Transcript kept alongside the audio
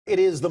It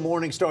is the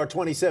Morningstar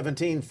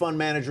 2017 Fund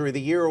Manager of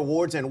the Year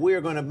Awards, and we're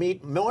going to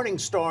meet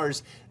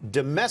Morningstar's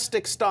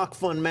domestic stock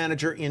fund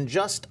manager in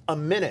just a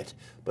minute.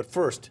 But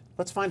first,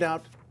 let's find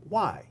out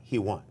why he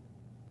won.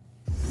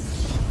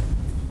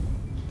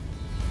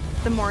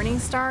 The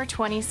Morningstar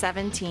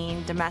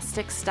 2017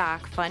 Domestic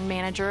Stock Fund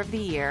Manager of the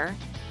Year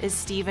is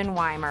Steven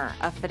Wymer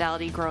of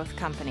Fidelity Growth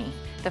Company.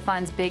 The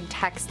fund's big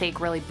tech stake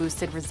really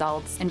boosted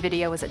results.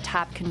 NVIDIA was a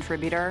top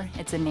contributor.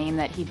 It's a name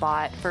that he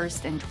bought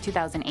first in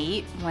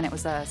 2008 when it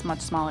was a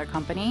much smaller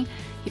company.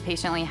 He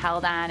patiently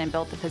held on and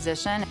built the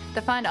position.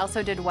 The fund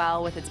also did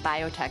well with its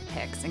biotech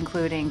picks,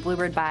 including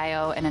Bluebird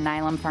Bio and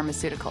Alnylam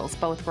Pharmaceuticals.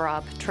 Both were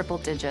up triple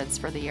digits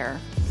for the year.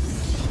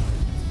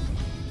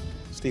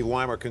 Steve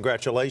Wymer,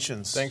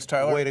 congratulations. Thanks,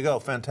 Tyler. Way to go.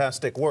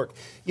 Fantastic work.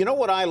 You know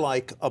what I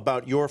like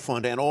about your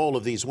fund and all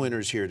of these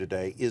winners here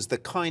today is the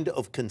kind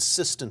of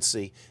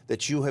consistency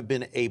that you have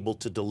been able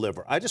to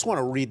deliver. I just want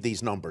to read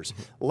these numbers.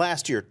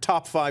 Last year,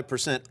 top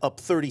 5%,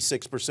 up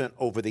 36%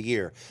 over the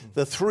year.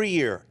 The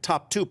 3-year,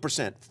 top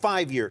 2%.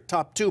 5-year,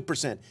 top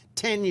 2%.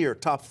 10-year,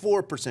 top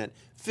 4%.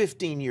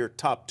 15-year,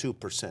 top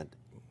 2%.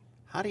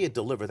 How do you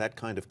deliver that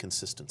kind of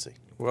consistency?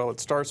 Well,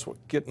 it starts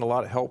with getting a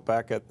lot of help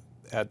back at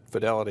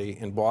Fidelity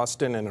in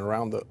Boston and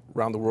around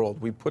the world.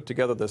 We put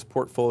together this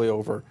portfolio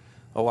over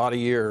a lot of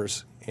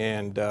years,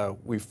 and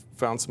we've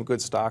found some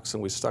good stocks,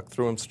 and we stuck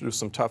through them through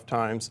some tough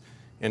times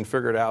and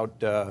figured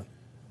out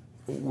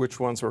which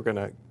ones were going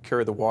to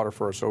carry the water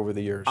for us over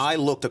the years. I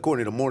looked,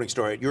 according to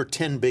Morningstar, at your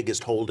 10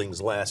 biggest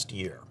holdings last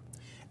year,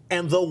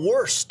 and the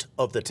worst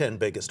of the 10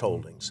 biggest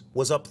holdings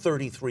was up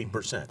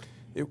 33%.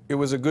 It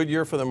was a good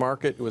year for the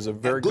market. It was a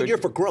very good year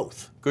for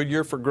growth. Good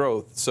year for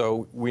growth.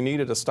 So we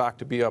needed a stock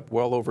to be up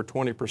well over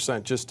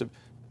 20% just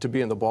to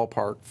be in the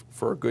ballpark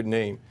for a good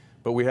name.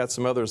 But we had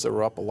some others that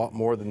were up a lot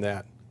more than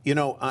that. You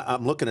know,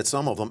 I'm looking at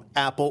some of them.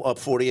 Apple up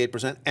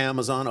 48%,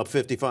 Amazon up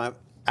 55%,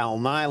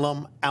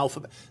 Alnylam,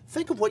 Alphabet.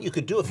 Think of what you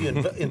could do if you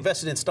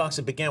invested in stocks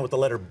that began with the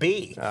letter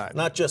B,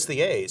 not just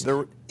the A's.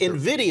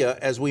 NVIDIA,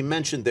 as we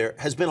mentioned there,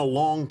 has been a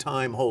long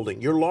time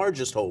holding. Your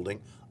largest holding,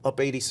 up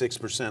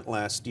 86%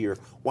 last year.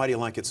 Why do you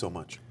like it so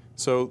much?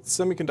 So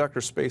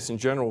semiconductor space in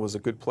general was a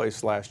good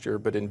place last year,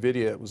 but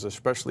NVIDIA was an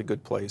especially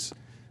good place.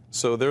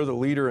 So they're the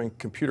leader in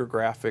computer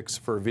graphics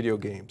for video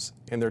games,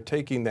 and they're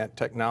taking that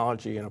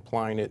technology and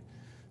applying it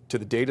to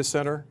the data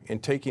center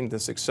and taking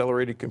this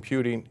accelerated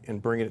computing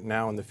and bringing it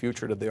now in the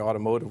future to the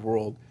automotive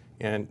world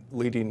and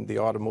leading the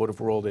automotive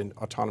world in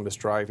autonomous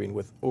driving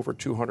with over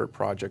 200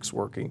 projects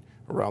working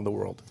around the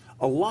world.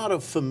 A lot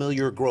of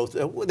familiar growth.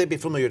 They'd be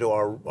familiar to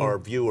our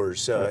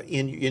viewers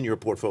in your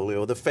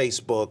portfolio. The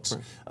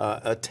Facebooks,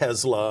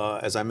 Tesla,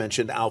 as I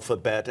mentioned,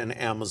 Alphabet and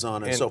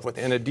Amazon and so forth.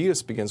 And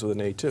Adidas begins with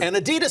an A, too. And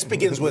Adidas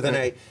begins with an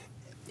A.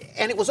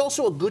 And it was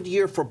also a good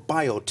year for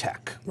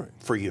biotech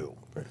for you.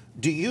 Right.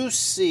 Do you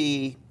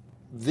see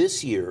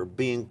this year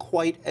being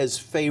quite as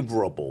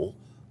favorable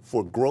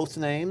for growth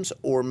names,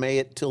 or may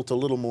it tilt a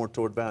little more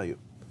toward value?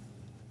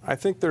 I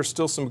think there's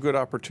still some good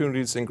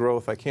opportunities in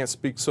growth. I can't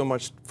speak so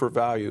much for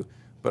value,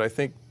 but I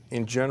think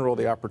in general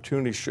the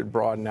opportunities should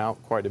broaden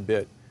out quite a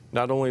bit.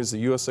 Not only is the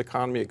U.S.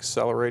 economy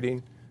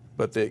accelerating,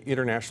 but the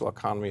international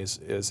economy is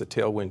a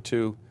tailwind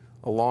too.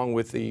 Along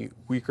with the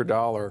weaker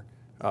dollar,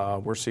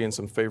 we're seeing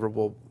some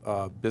favorable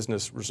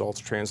business results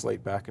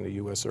translate back into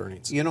U.S.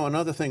 earnings. You know,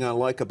 another thing I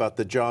like about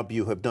the job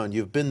you have done,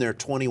 you've been there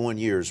 21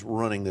 years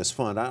running this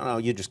fund. I don't know,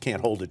 you just can't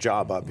hold a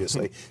job,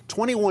 obviously.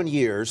 21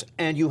 years,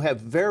 and you have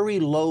very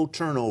low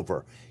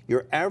turnover.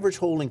 Your average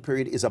holding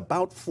period is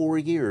about 4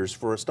 years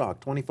for a stock,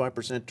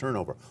 25%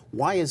 turnover.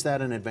 Why is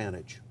that an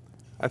advantage?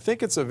 I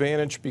think it's an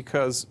advantage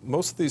because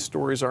most of these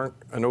stories aren't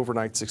an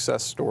overnight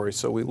success story,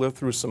 so we live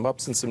through some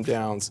ups and some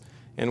downs.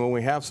 And when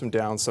we have some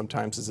downs,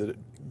 sometimes it's a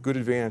good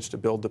advantage to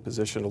build the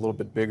position a little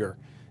bit bigger.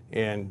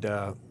 And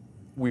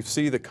we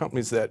see the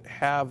companies that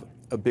have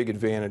a big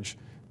advantage,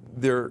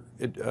 their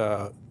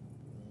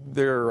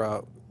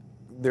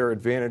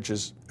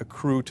advantages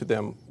accrue to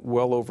them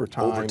well over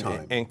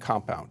time. And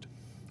compound.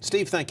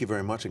 Steve, thank you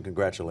very much and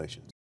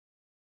congratulations.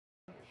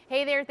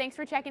 Hey there, thanks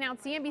for checking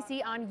out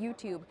CNBC on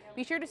YouTube.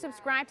 Be sure to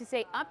subscribe to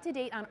stay up to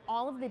date on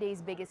all of the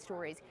day's biggest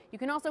stories. You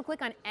can also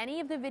click on any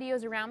of the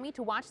videos around me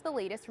to watch the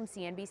latest from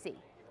CNBC.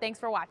 Thanks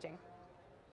for watching.